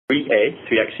3A,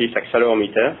 3-axis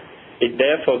accelerometer. It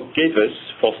therefore gives us,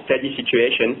 for steady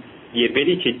situation, the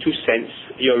ability to sense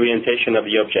the orientation of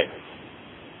the object.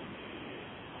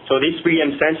 So this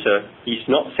 3M sensor is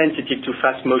not sensitive to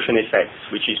fast motion effects,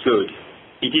 which is good.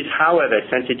 It is, however,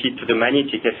 sensitive to the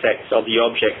magnetic effects of the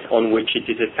object on which it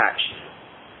is attached.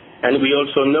 And we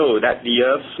also know that the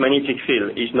Earth's magnetic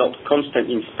field is not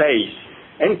constant in space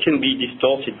and can be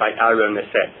distorted by iron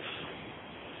effects.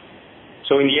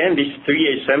 So in the end, this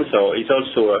 3A sensor is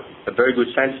also a very good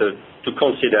sensor to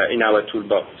consider in our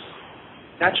toolbox.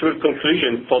 Natural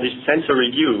conclusion for this sensor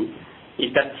review is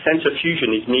that sensor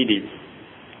fusion is needed.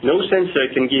 No sensor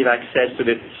can give access to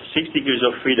the 6 degrees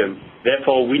of freedom.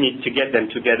 Therefore, we need to get them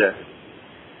together.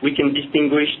 We can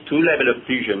distinguish two levels of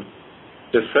fusion.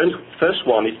 The first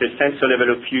one is the sensor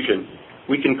level of fusion.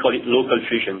 We can call it local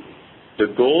fusion.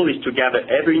 The goal is to gather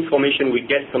every information we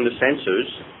get from the sensors,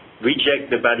 reject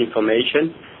the bad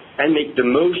information, and make the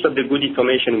most of the good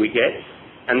information we get,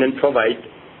 and then provide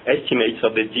estimates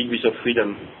of the degrees of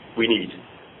freedom we need.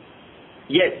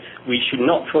 Yet, we should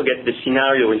not forget the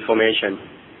scenario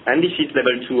information. And this is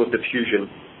level 2 of the fusion.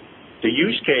 The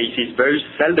use case is very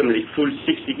seldomly full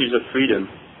 6 degrees of freedom,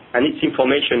 and its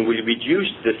information will reduce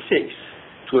the 6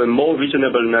 to a more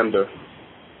reasonable number.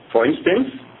 For instance,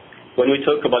 when we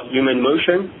talk about human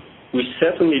motion, we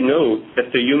certainly know that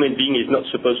the human being is not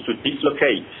supposed to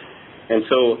dislocate, and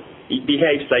so it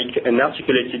behaves like an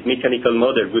articulated mechanical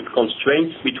model with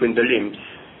constraints between the limbs.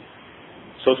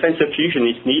 So sensor fusion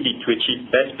is needed to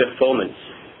achieve best performance,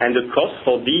 and the cost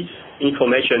for this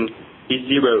information is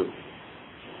 0.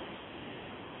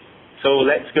 So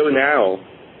let's go now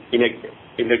in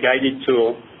a guided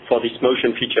tour for this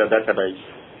motion feature database.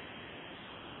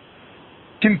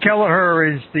 Tim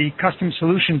Kelleher is the custom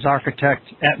solutions architect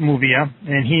at Movea,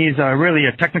 and he's really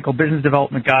a technical business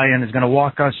development guy and is going to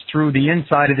walk us through the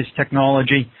inside of this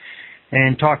technology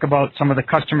and talk about some of the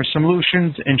customer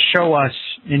solutions and show us,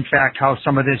 in fact, how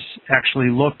some of this actually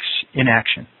looks in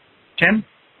action. Tim?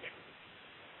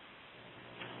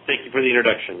 Thank you for the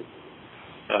introduction.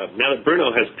 Now that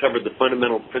Bruno has covered the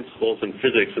fundamental principles and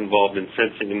physics involved in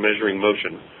sensing and measuring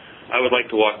motion, I would like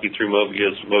to walk you through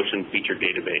Movea's motion feature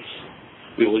database.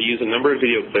 We will use a number of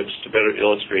video clips to better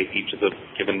illustrate each of the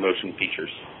given motion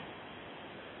features.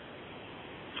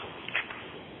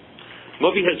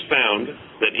 Movea has found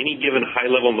that any given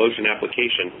high-level motion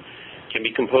application can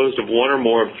be composed of one or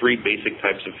more of 3 basic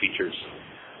types of features,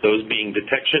 those being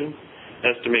detection,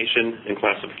 estimation, and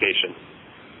classification.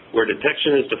 Where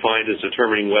detection is defined as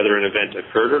determining whether an event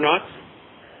occurred or not,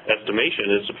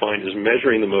 estimation is defined as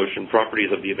measuring the motion properties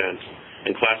of the event,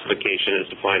 and classification is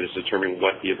defined as determining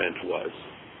what the event was.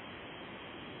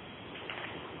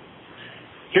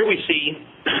 Here we see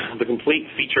the complete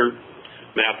feature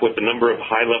map with the number of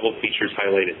high-level features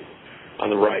highlighted. On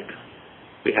the right,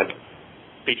 we have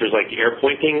features like air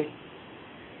pointing,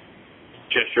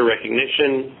 gesture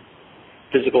recognition,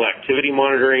 physical activity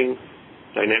monitoring,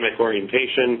 dynamic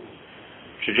orientation,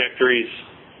 trajectories,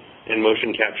 and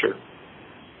motion capture.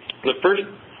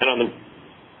 On the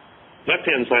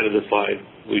left-hand side of the slide,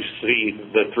 we see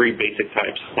the 3 basic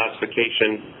types: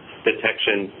 classification,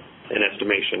 detection, and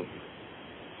estimation.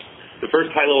 The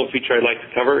first high-level feature I'd like to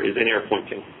cover is in-air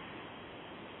pointing.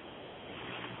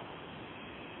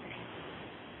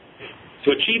 To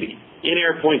achieve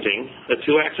in-air pointing, a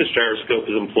 2-axis gyroscope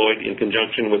is employed in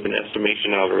conjunction with an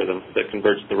estimation algorithm that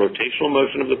converts the rotational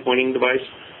motion of the pointing device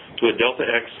to a delta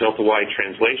X, delta Y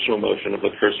translational motion of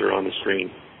the cursor on the screen.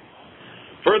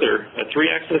 Further, a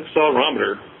 3-axis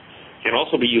accelerometer can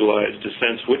also be utilized to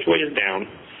sense which way is down,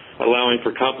 allowing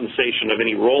for compensation of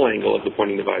any roll angle of the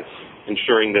pointing device,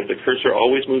 ensuring that the cursor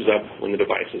always moves up when the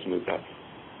device is moved up.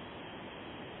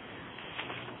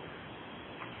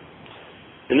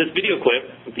 In this video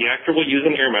clip, the actor will use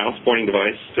an air mouse pointing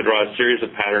device to draw a series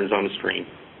of patterns on the screen.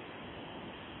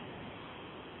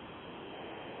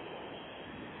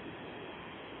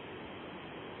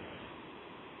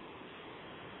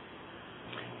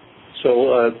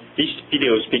 So this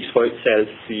video speaks for itself.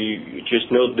 You just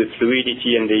note the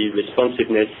fluidity and the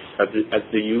responsiveness as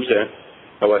the user.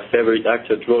 Our favorite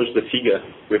actor draws the figure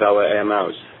with our air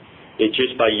mouse. It's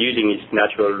just by using its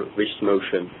natural wrist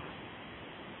motion.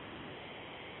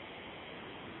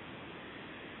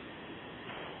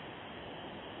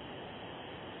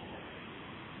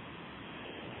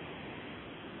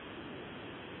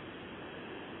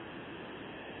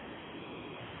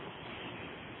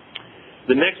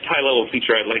 The next high-level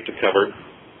feature I'd like to cover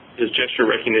is gesture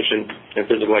recognition and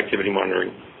physical activity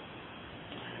monitoring.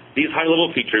 These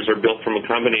high-level features are built from a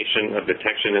combination of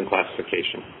detection and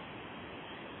classification.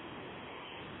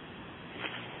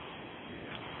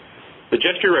 The The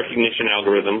gesture recognition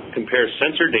algorithm compares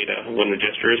sensor data when the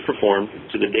gesture is performed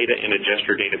to the data in a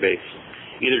gesture database,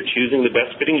 either choosing the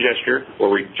best fitting gesture or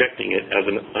rejecting it as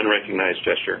an unrecognized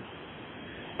gesture.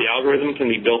 The algorithm can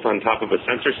be built on top of a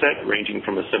sensor set ranging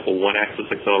from a simple one-axis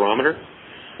accelerometer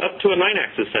up to a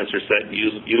 9-axis sensor set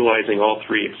utilizing all 3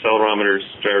 accelerometers,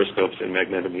 gyroscopes, and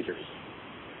magnetometers.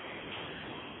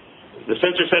 The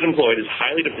sensor set employed is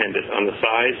highly dependent on the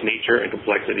size, nature, and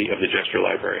complexity of the gesture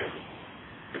library.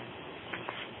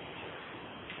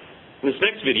 In this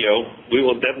next video, we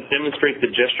will demonstrate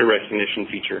the gesture recognition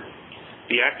feature.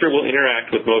 The actor will interact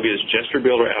with Movea's gesture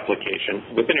builder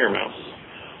application with an air mouse,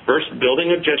 first building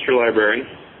a gesture library,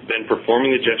 then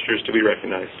performing the gestures to be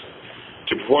recognized.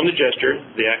 To perform the gesture,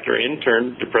 the actor in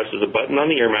turn depresses a button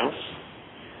on the air mouse,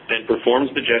 then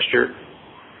performs the gesture,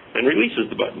 and releases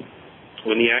the button.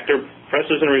 When the actor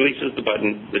presses and releases the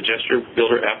button, the gesture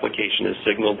builder application is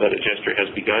signaled that a gesture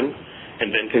has begun and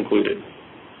then concluded.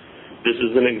 This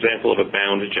is an example of a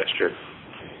bound gesture.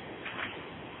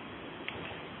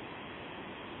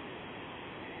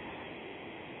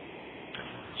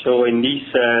 So in this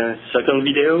second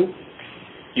video,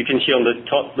 you can see on the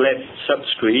top left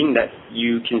subscreen that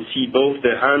you can see both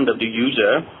the hand of the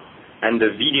user and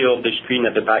the video of the screen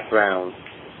at the background.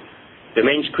 The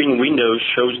main screen window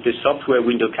shows the software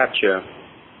window capture.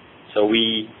 So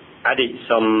we added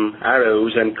some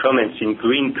arrows and comments in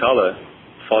green color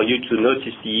for you to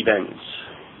notice the events.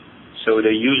 So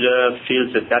the user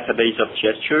fills a database of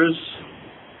gestures,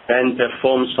 then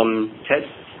performs some test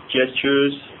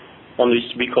gestures on this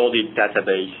recorded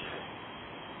database.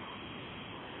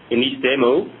 In this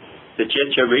demo, the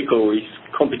gesture record is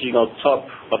computing on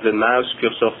top of the mouse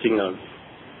cursor signal,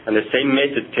 and the same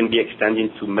method can be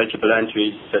extended to multiple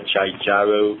entries such as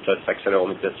gyro plus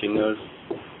accelerometer signals,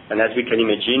 and as we can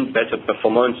imagine, better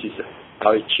performances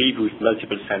are achieved with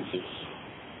multiple sensors.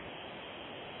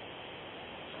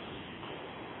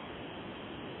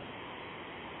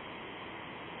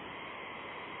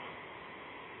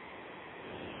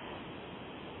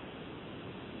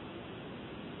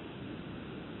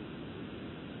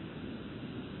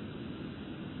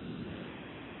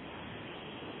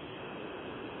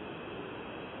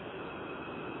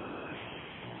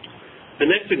 The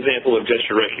next example of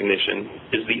gesture recognition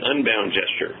is the unbound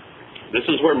gesture. This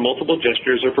is where multiple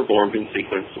gestures are performed in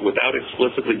sequence without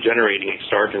explicitly generating a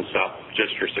start and stop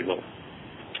gesture signal.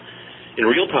 In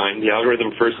real time, the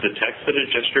algorithm first detects that a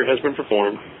gesture has been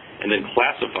performed and then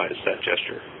classifies that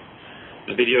gesture.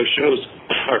 The video shows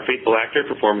our faithful actor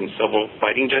performing several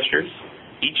fighting gestures.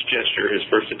 Each gesture is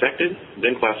first detected,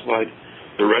 then classified.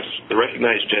 The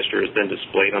recognized gesture is then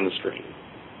displayed on the screen.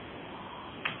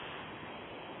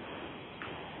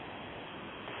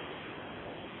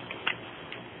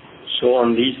 So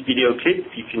on this video clip,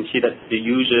 you can see that the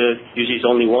user uses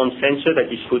only one sensor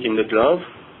that is put in the glove.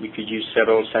 We could use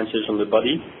several sensors on the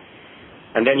body.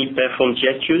 And then he performs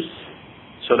gestures,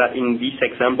 so that in this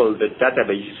example, the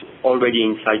database is already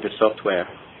inside the software.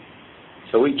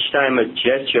 So each time a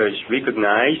gesture is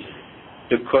recognized,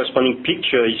 the corresponding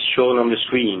picture is shown on the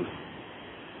screen.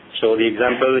 So the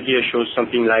example here shows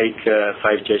something like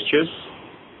 5 gestures.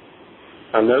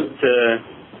 And note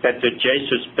that the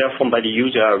gestures performed by the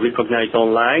user are recognized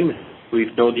online with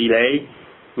no delay,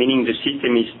 meaning the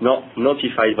system is not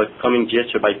notified of a coming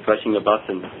gesture by pressing a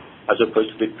button, as opposed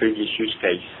to the previous use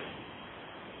case.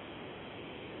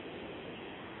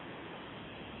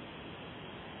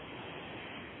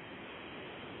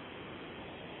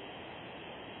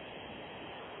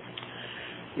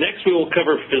 Next, we will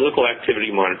cover physical activity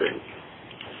monitoring.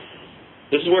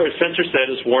 This is where a sensor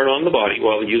set is worn on the body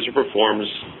while the user performs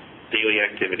daily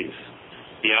activities.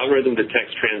 The algorithm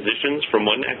detects transitions from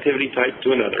one activity type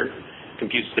to another,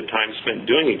 computes the time spent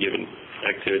doing a given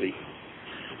activity.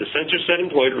 The sensor set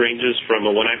employed ranges from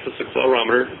a one-axis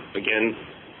accelerometer, again,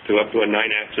 to up to a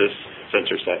 9-axis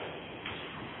sensor set.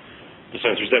 The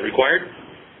sensor set required,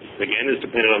 again, is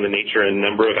dependent on the nature and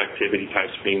number of activity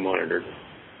types being monitored.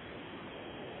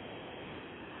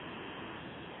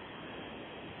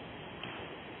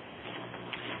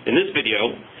 In this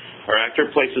video, our actor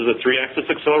places a 3-axis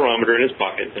accelerometer in his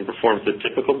pocket and performs the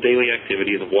typical daily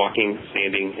activities of walking,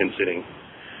 standing, and sitting.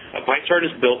 A pie chart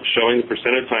is built showing the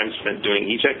percent of time spent doing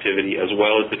each activity as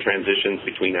well as the transitions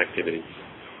between activities.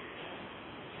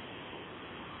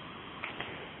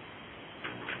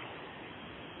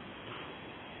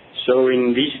 So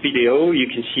in this video, you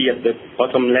can see at the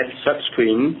bottom left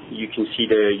subscreen, you can see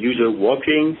the user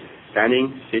walking,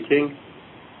 standing, sitting.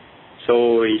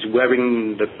 So he's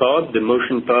wearing the pod, the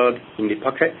motion pod in the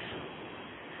pocket.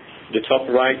 The top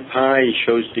right pie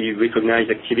shows the recognized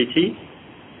activity.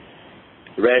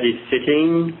 Red is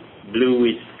sitting, blue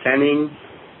is standing,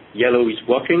 yellow is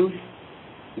walking,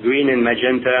 green and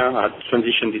magenta are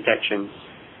transition detections.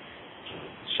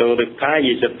 So the pi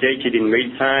is updated in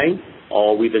real time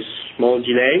or with a small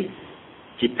delay,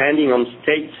 depending on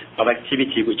state of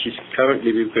activity which is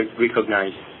currently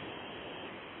recognized.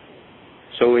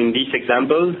 So in this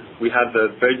example, we have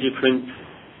a very different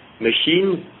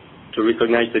machine to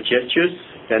recognize the gestures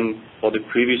than for the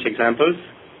previous examples.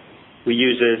 We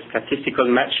use a statistical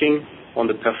matching on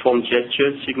the performed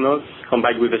gesture signals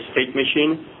combined with a state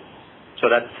machine so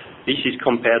that this is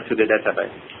compared to the database.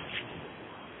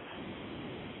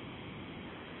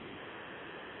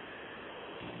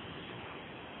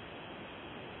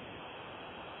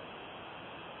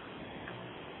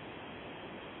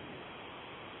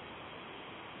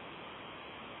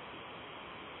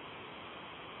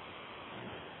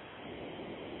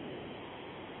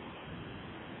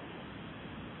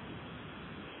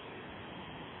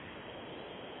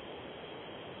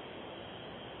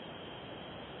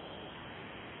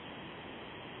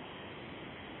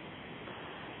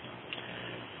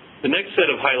 The next set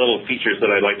of high-level features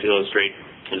that I'd like to illustrate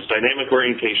is dynamic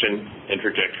orientation and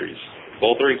trajectories.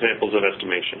 Both are examples of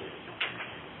estimation.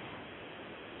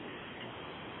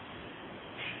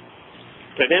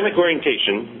 Dynamic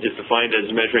orientation is defined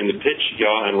as measuring the pitch,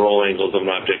 yaw, and roll angles of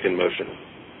an object in motion.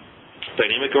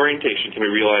 Dynamic orientation can be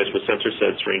realized with sensor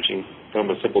sets ranging from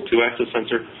a simple 2-axis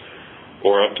sensor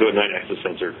or up to a 9-axis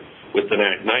sensor, with the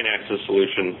 9-axis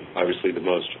solution obviously the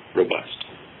most robust.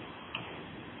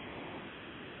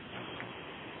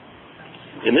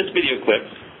 In this video clip,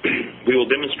 we will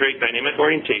demonstrate dynamic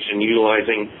orientation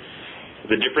utilizing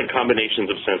the different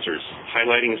combinations of sensors,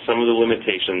 highlighting some of the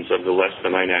limitations of the less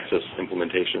than 9-axis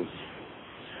implementations.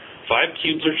 5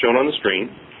 cubes are shown on the screen.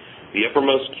 The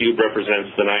uppermost cube represents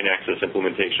the 9-axis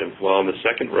implementation, while in the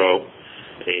second row,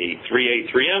 a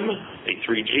 3A3M, a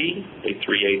 3G, a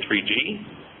 3A3G,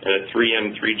 and a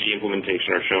 3M3G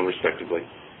implementation are shown respectively.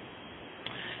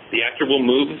 The actor will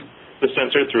move the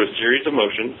sensor through a series of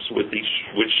motions which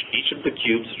each of the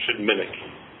cubes should mimic.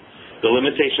 The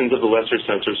limitations of the lesser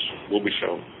sensors will be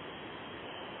shown.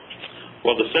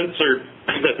 While the sensor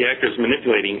that the actor is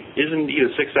manipulating is indeed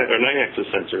a 6- or 9-axis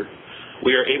sensor,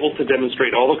 we are able to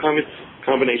demonstrate all the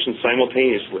combinations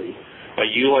simultaneously by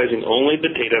utilizing only the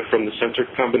data from the sensor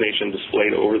combination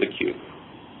displayed over the cube.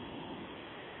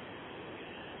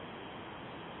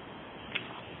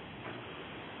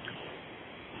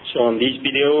 So on this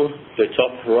video, the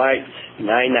top right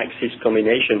 9-axis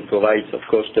combination provides, of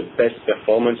course, the best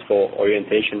performance for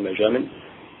orientation measurement.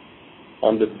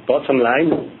 On the bottom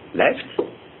line, left,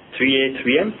 3A,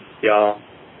 3M, they are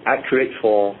accurate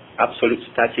for absolute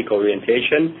static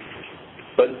orientation,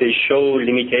 but they show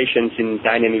limitations in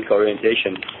dynamic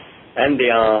orientation, and they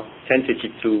are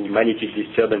sensitive to magnetic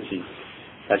disturbances,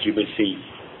 as you will see.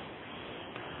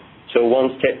 So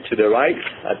one step to the right,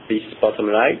 at this bottom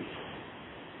right,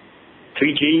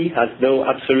 3G has no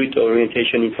absolute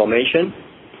orientation information,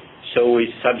 so is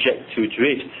subject to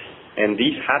drift, and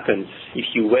this happens if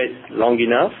you wait long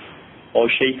enough or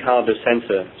shake hard the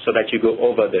sensor so that you go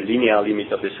over the linear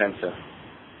limit of the sensor.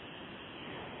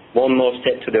 One more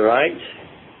step to the right,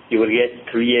 you will get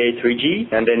 3A, 3G,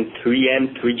 and then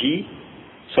 3M, 3G,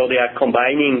 so they are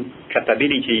combining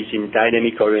capabilities in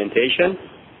dynamic orientation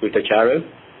with the gyro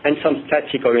and some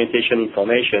static orientation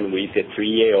information with the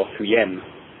 3A or 3M.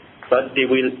 But they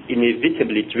will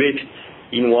inevitably drift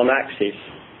in one axis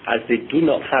as they do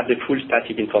not have the full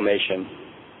static information.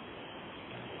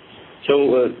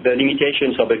 So the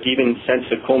limitations of a given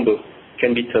sensor combo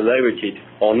can be tolerated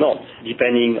or not,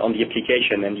 depending on the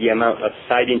application and the amount of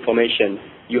side information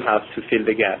you have to fill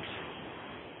the gaps.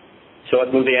 So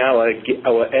at Movea,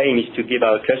 our aim is to give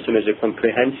our customers a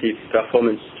comprehensive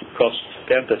performance to cost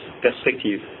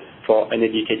perspective for an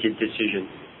educated decision.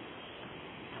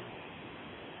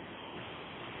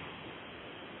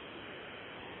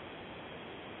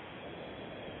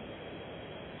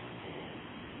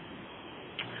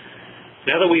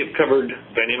 Now that we have covered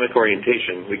dynamic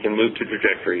orientation, we can move to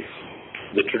trajectories.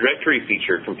 The trajectory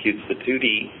feature computes the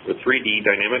 2D or 3D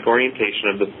dynamic orientation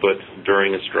of the foot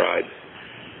during a stride,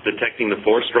 detecting the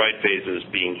 4 stride phases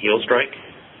being heel strike,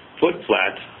 foot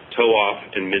flat, toe off,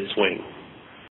 and mid-swing.